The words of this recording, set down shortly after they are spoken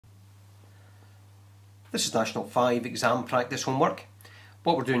This is National 5 exam practice homework.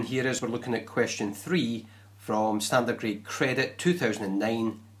 What we're doing here is we're looking at question 3 from Standard Grade Credit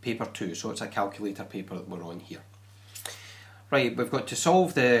 2009 paper 2, so it's a calculator paper that we're on here. Right, we've got to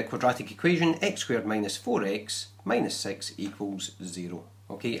solve the quadratic equation x squared minus 4x minus 6 equals 0.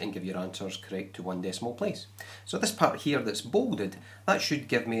 Okay, and give your answers correct to one decimal place. So this part here that's bolded, that should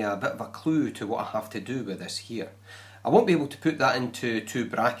give me a bit of a clue to what I have to do with this here. I won't be able to put that into two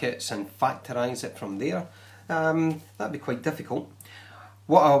brackets and factorise it from there. That'd be quite difficult.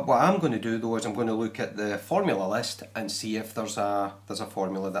 What I'm going to do though is I'm going to look at the formula list and see if there's a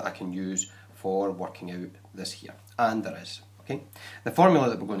formula that I can use for working out this here. And there is. Okay. The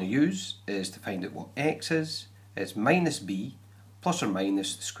formula that we're going to use is to find out what x is. It's minus b plus or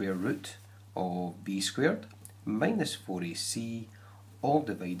minus the square root of b squared minus 4ac all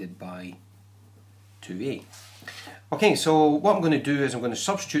divided by 2a. Okay, so what I'm going to do is I'm going to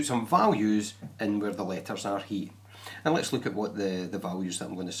substitute some values in where the letters are here. And let's look at what the values that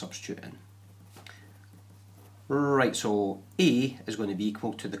I'm going to substitute in. Right, so a is going to be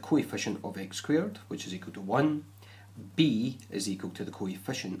equal to the coefficient of x squared, which is equal to 1. b is equal to the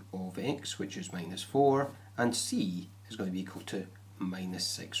coefficient of x, which is minus 4. And c is going to be equal to minus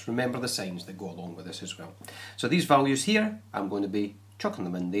 6. Remember the signs that go along with this as well. So these values here, I'm going to be chucking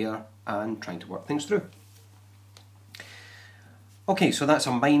them in there and trying to work things through. Okay, so that's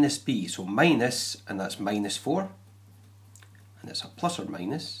a minus b, so minus, and that's minus 4, and it's a plus or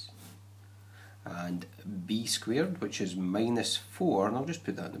minus, and b squared, which is minus 4, and I'll just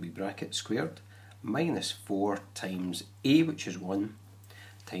put that in the wee bracket, squared, minus 4 times a, which is 1,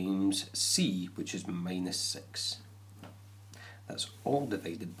 times c, which is minus 6. That's all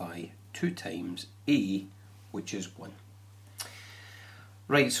divided by 2 times a, which is 1.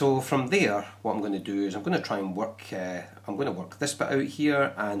 Right, so from there, what I'm going to do is I'm going to try and work, I'm going to work this bit out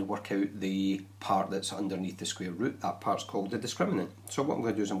here and work out the part that's underneath the square root. That part's called the discriminant. So what I'm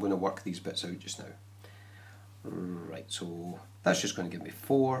going to do is I'm going to work these bits out just now. Right, so that's just going to give me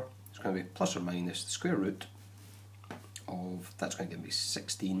 4. It's going to be plus or minus the square root of, that's going to give me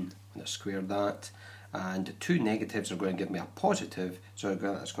 16, I'm going to square that. And two negatives are going to give me a positive, so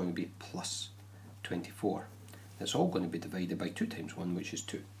that's going to be plus 24. It's all going to be divided by 2 times 1, which is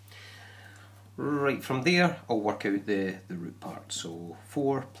 2. Right, from there I'll work out the root part. So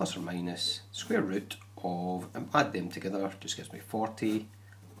 4 plus or minus square root of, and add them together, just gives me 40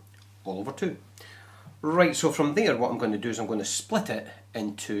 all over 2. Right, so from there what I'm going to do is I'm going to split it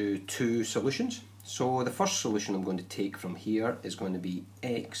into two solutions. So the first solution I'm going to take from here is going to be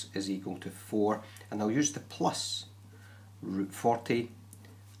x is equal to 4, and I'll use the plus root 40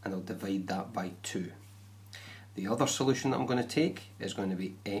 and I'll divide that by 2. The other solution that I'm going to take is going to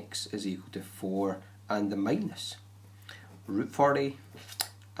be x is equal to 4 and the minus root 40,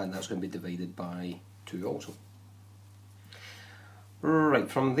 and that's going to be divided by 2 also. Right,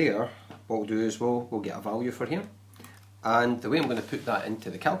 from there what we'll do is we'll get a value for here, and the way I'm going to put that into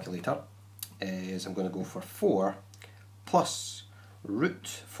the calculator is I'm going to go for 4 plus root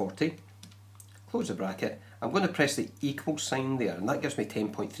 40, close the bracket. I'm going to press the equal sign there, and that gives me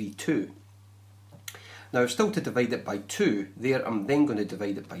 10.32. Now still to divide it by 2, there I'm then going to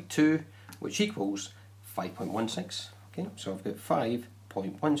divide it by 2, which equals 5.16. Okay, so I've got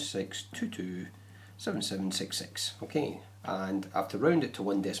 5.16227766. Okay, and I have to round it to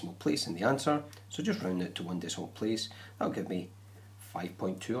one decimal place in the answer, so just round it to one decimal place. That'll give me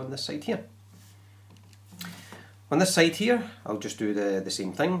 5.2 on this side here. On this side here, I'll just do the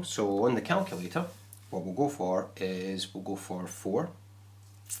same thing. So on the calculator, what we'll go for is we'll go for 4.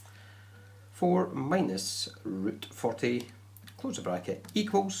 4 minus root 40, close the bracket,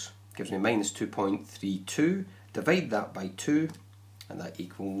 equals, gives me minus 2.32, divide that by 2, and that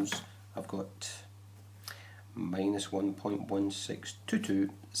equals, I've got minus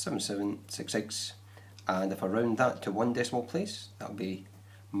 1.16227766, and if I round that to one decimal place, that'll be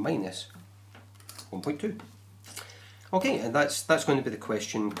minus 1.2. Okay, and that's going to be the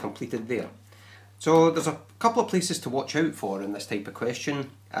question completed there. So there's a couple of places to watch out for in this type of question.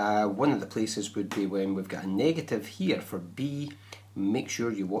 One of the places would be when we've got a negative here for b. Make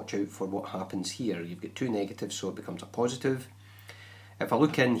sure you watch out for what happens here. You've got two negatives, so it becomes a positive. If I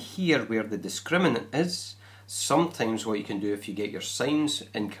look in here where the discriminant is, sometimes what you can do if you get your signs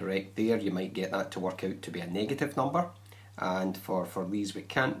incorrect there, you might get that to work out to be a negative number. And for these, we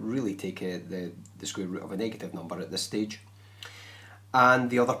can't really take the square root of a negative number at this stage. And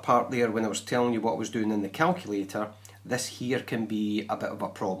the other part there, when I was telling you what I was doing in the calculator, this here can be a bit of a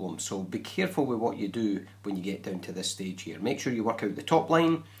problem. So be careful with what you do when you get down to this stage here. Make sure you work out the top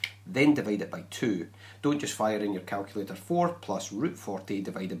line, then divide it by 2. Don't just fire in your calculator 4 plus root 40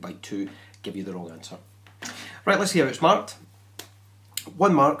 divided by 2, give you the wrong answer. Right, let's see how it's marked.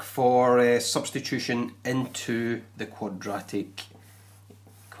 1 mark for substitution into the quadratic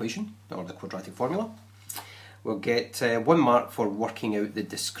equation, or the quadratic formula. We'll get 1 mark for working out the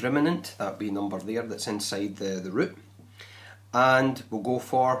discriminant, that be number there that's inside the root. And we'll go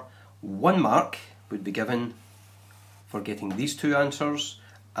for 1 mark would be given for getting these two answers,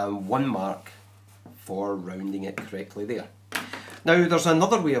 and 1 mark for rounding it correctly there. Now there's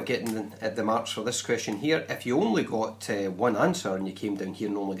another way of getting the marks for this question here. If you only got one answer and you came down here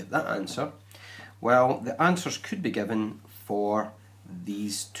and only get that answer, well, the answers could be given for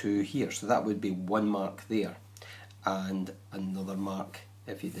these two here. So that would be 1 mark there, and another mark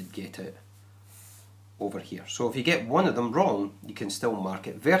if you did get it over here. So if you get one of them wrong, you can still mark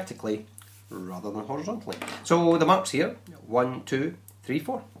it vertically rather than horizontally. So the marks here, 1, 2, 3,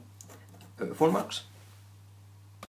 4 out of 4 marks.